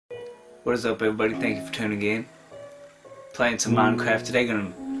What is up, everybody? Thank you for tuning in. Playing some Minecraft today.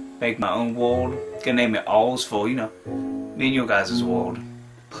 Gonna make my own world. Gonna name it Alls for, you know, me and your guys' world.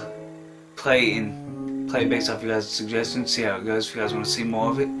 Play it based off your guys' suggestions. See how it goes. If you guys want to see more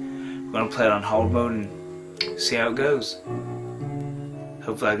of it, we're gonna play it on hard mode and see how it goes.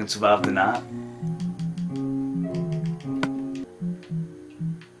 Hopefully, I can survive the night.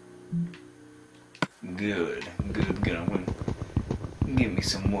 Good. I'm gonna get me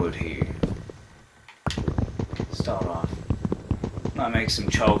some wood here. Start off. Might make some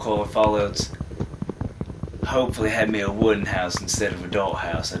charcoal or fallouts. Hopefully have me a wooden house instead of a doll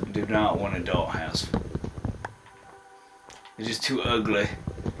house. I do not want a doll house. They're just too ugly.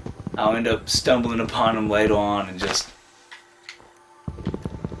 I'll end up stumbling upon them later on and just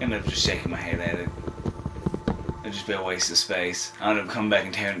end up just shaking my head at it. It'll just be a waste of space. I'll end up coming back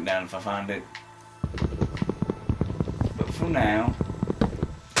and tearing it down if I find it. But for now,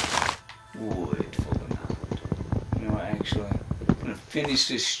 wood for the night. You know what, actually, I'm gonna finish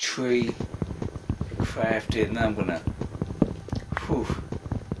this tree, craft it, and then I'm gonna,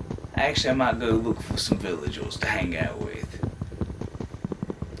 actually I might go look for some villagers to hang out with.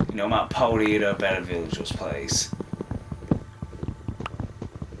 You know, I might party it up at a villager's place.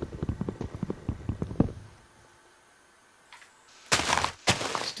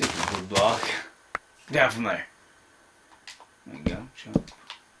 Stupid wood block. Get down from there. There you go, jump.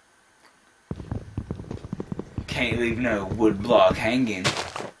 Can't leave no wood block hanging.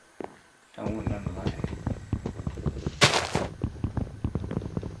 Don't want none of that.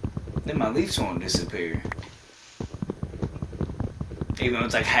 Then my leaves won't disappear. Even though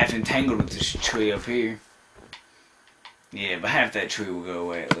it's like half entangled with this tree up here. Yeah, but half that tree will go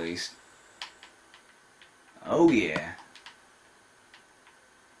away at least. Oh yeah.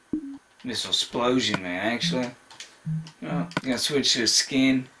 Missile explosion, man, actually. I'm gonna switch to a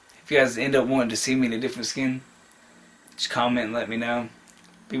skin. If you guys end up wanting to see me in a different skin, just comment and let me know.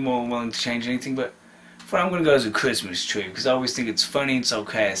 Be more willing to change anything, but for now I'm gonna go as a Christmas tree because I always think it's funny and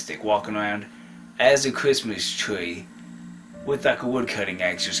sarcastic walking around as a Christmas tree with like a wood cutting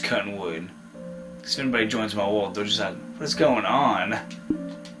axe, just cutting wood. Because if anybody joins my world, they're just like, what's going on?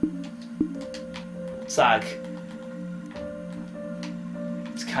 It's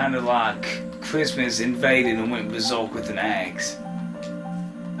kind of like Christmas invaded and went berserk with an axe.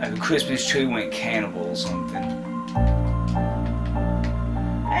 Like a Christmas tree went cannibal or something.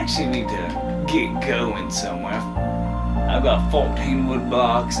 I actually need to get going somewhere. I've got 14 wood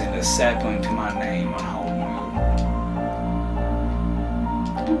blocks and a sapling to my name on home road.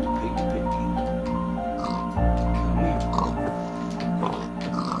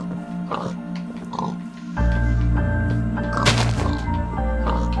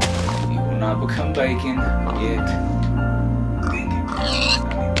 Become bacon yet.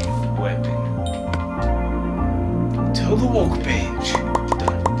 Weapon. To the workbench.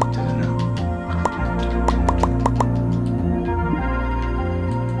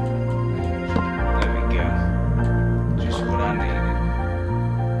 There we go. Just what I needed.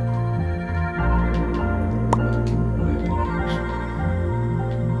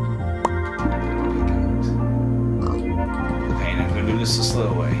 Okay, now I'm gonna do this the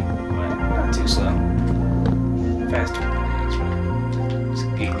slow way. Not too slow. Faster than this, right? Let's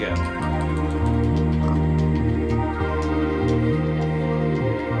get going.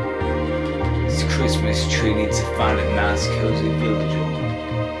 This Christmas tree needs to find a nice, cozy village or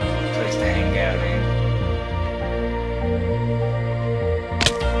place to hang out in.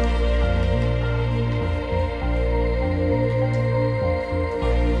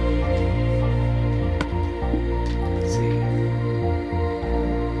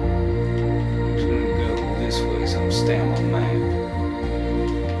 Stay on my map.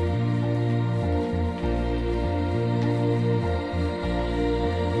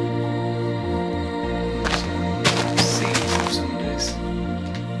 See some of this.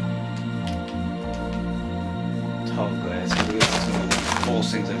 Tall glass. This is one of the false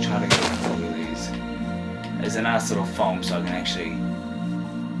things I try to go for with these. There's a nice little farm so I can actually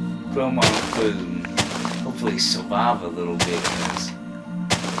grow my own food and hopefully survive a little bit because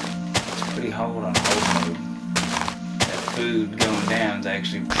it's pretty hard on hard mode. Food going down is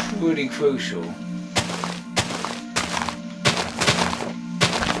actually pretty crucial.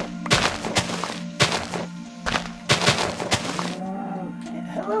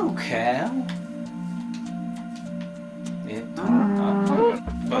 Hello, cow. Yep.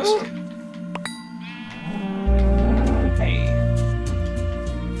 Busted. Hey.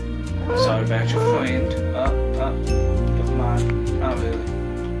 Sorry about your friend. Never mind. Not really.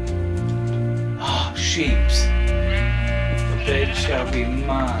 Oh, sheeps. The bed shall be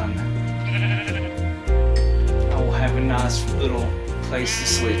mine. I will have a nice little place to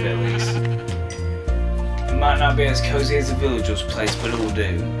sleep at least. It might not be as cozy as the villager's place, but it will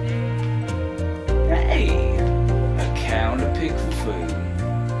do. Hey! A cow and a pig for food.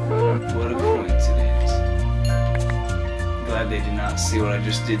 What a coincidence. I'm glad they did not see what I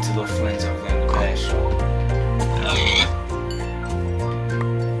just did to the friends over there in the pasture.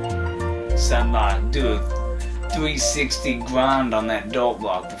 Sound like do a 360 grind on that dot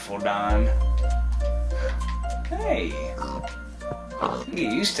block before dying. Hey!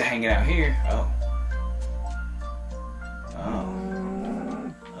 Get used to hanging out here. Oh.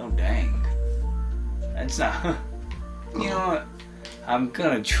 Oh, dang. That's not... You know what? I'm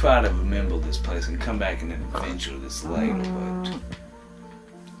gonna try to remember this place and come back and adventure this later, but...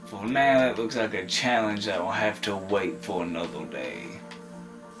 For now, it looks like a challenge that will have to wait for another day.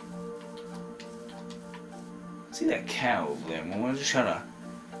 See that cow over there? I'm gonna just try to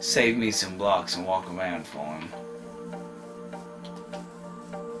save me some blocks and walk around for him.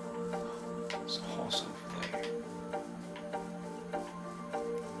 There's a horse over there.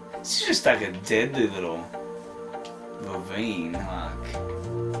 It's just like a deadly little ravine, like.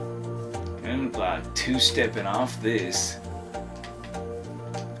 And like two-stepping off this.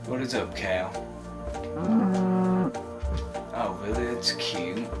 What is up, cow? Oh, really? That's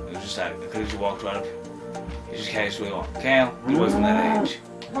cute. It was just like, I could have just walked right up. You just casually walked. Cow, you wasn't that age.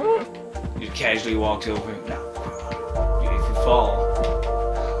 You just casually walked over. No. If you fall.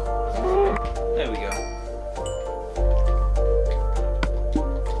 There we go.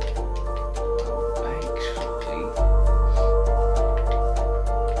 Actually,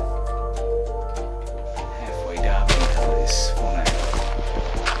 halfway down into this for now.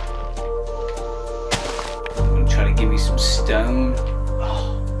 I'm gonna try to give me some stone.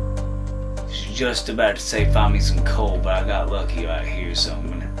 Just about to say find me some coal, but I got lucky right here, so I'm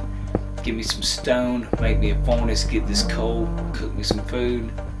gonna give me some stone, make me a furnace, get this coal, cook me some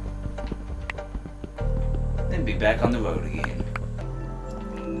food, then be back on the road again.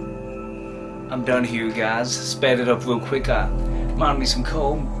 I'm done here, guys. Sped it up real quick. I mined me some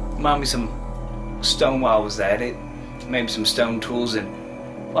coal, mined me some stone while I was at it, made some stone tools, and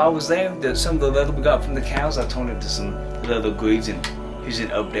while I was there, some of the leather we got from the cows, I turned into some leather greaves. And here's an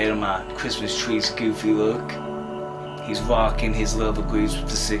update on my Christmas tree's goofy look. He's rocking his leather greaves with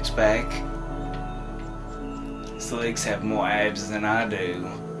the six-pack. His legs have more abs than I do.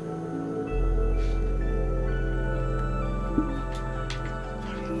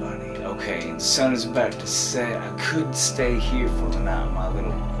 Pretty funny. Okay, and the sun is about to set. I could stay here for the night in my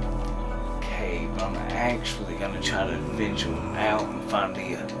little cave, but I'm actually gonna try to venture out and find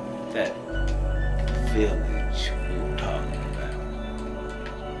that village we were talking about.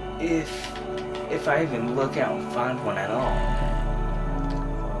 If I even look out and find one at all.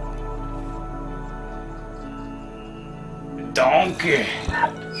 Donkey!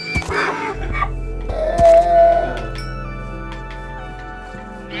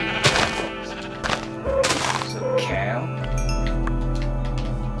 So cow.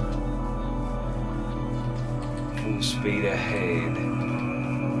 Full speed ahead.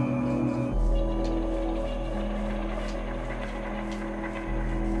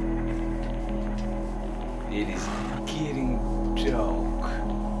 It is getting dark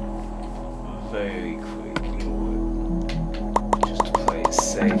very quick, you know what? Just to play it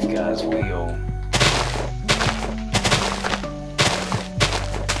safe, guys, we all.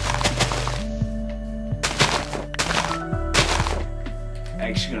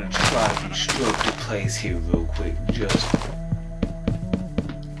 Actually gonna try to construct a place here real quick, just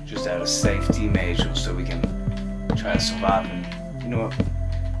out of safety measures, so we can try to survive. And you know what?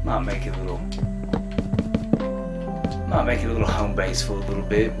 Might make it a little home base for a little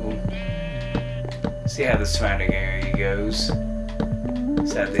bit. We'll see how the surrounding area goes.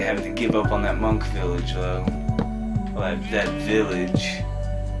 Sadly, having to give up on that monk village, though. Well, that village.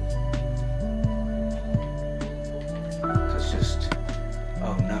 Cause just,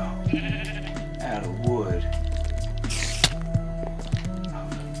 oh no, out of wood.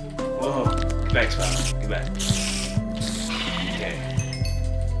 Whoa, get back, Spider, get back. Okay,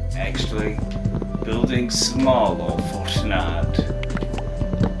 actually. Building smaller for tonight.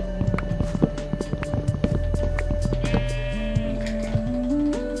 Okay.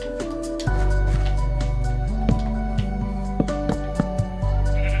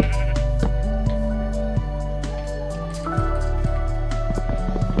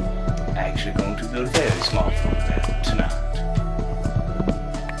 Actually going to build very small for that tonight.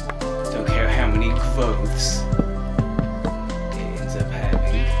 Don't care how many growths it ends up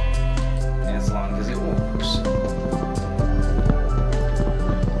having. As long as it works.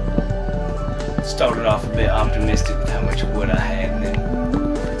 Started off a bit optimistic with how much wood I had, and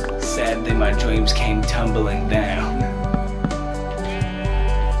then sadly my dreams came tumbling down.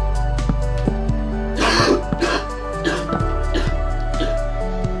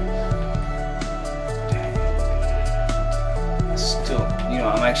 Still, you know,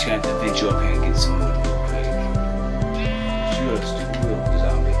 I'm actually going to have to venture up here and get some wood real quick. Just a real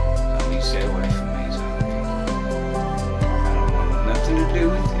zombie. Zombie, stay away from me, zombie. I don't want nothing to do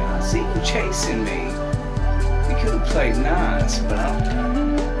with you. I see you chasing me. You could have played nice, but I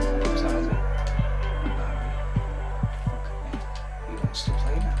don't know. Okay. He wants to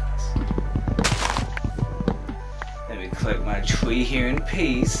play nice. Let me collect my tree here in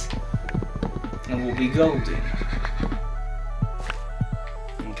peace, and we'll be golden.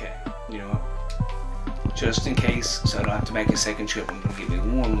 Okay, you know what? Just in case, so I don't have to make a second trip, I'm gonna give me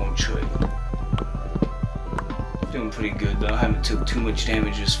one more tree. Doing pretty good though. I haven't took too much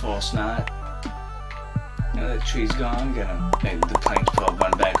damage this false night. Now that tree's gone, gonna maybe the plane's probably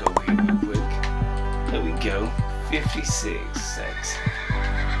run back over here real quick. There we go. 56.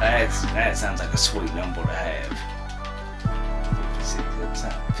 That sounds like a sweet number to have.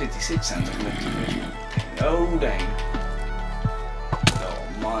 56 sounds like enough to measure. Oh dang. Oh,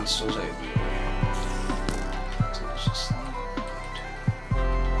 monsters everywhere. So it's just like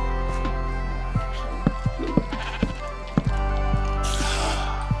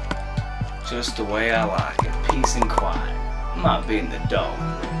just the way I like it, peace and quiet. I'm not being the dog.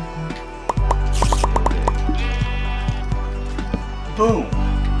 Boom!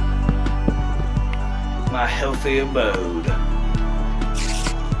 My healthy abode.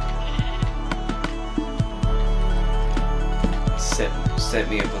 Set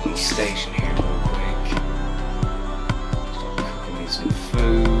me up a little station here real quick. Start cooking me some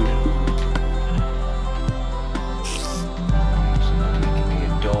food. Actually, making me a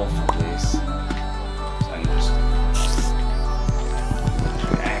doll for this. So I can just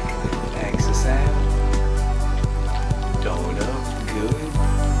axe this out. Doll it up, good.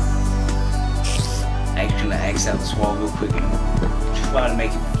 Actually, gonna axe out this wall real quick and try to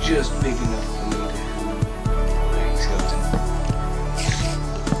make it just big enough for me to. Thanks, Hilton.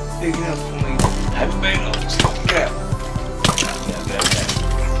 Big enough for me. Have a bang on this. Get out.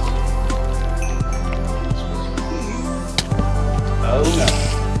 Oh no.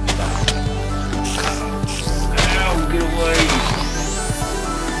 Ow, get away.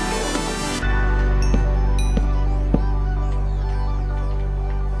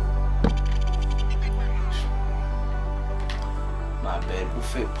 My bed will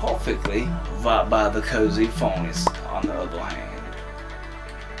fit perfectly right by the cozy furnace on the other hand.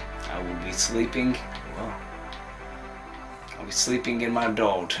 I will be sleeping, well, I'll be sleeping in my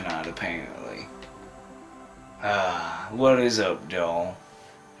doll tonight apparently. What is up, doll?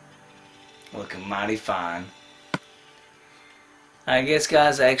 Looking mighty fine. I guess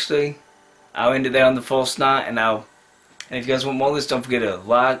guys, actually, I'll end it there on the false night, and if you guys want more of this, don't forget to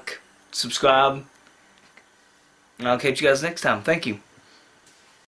like, subscribe, and I'll catch you guys next time. Thank you.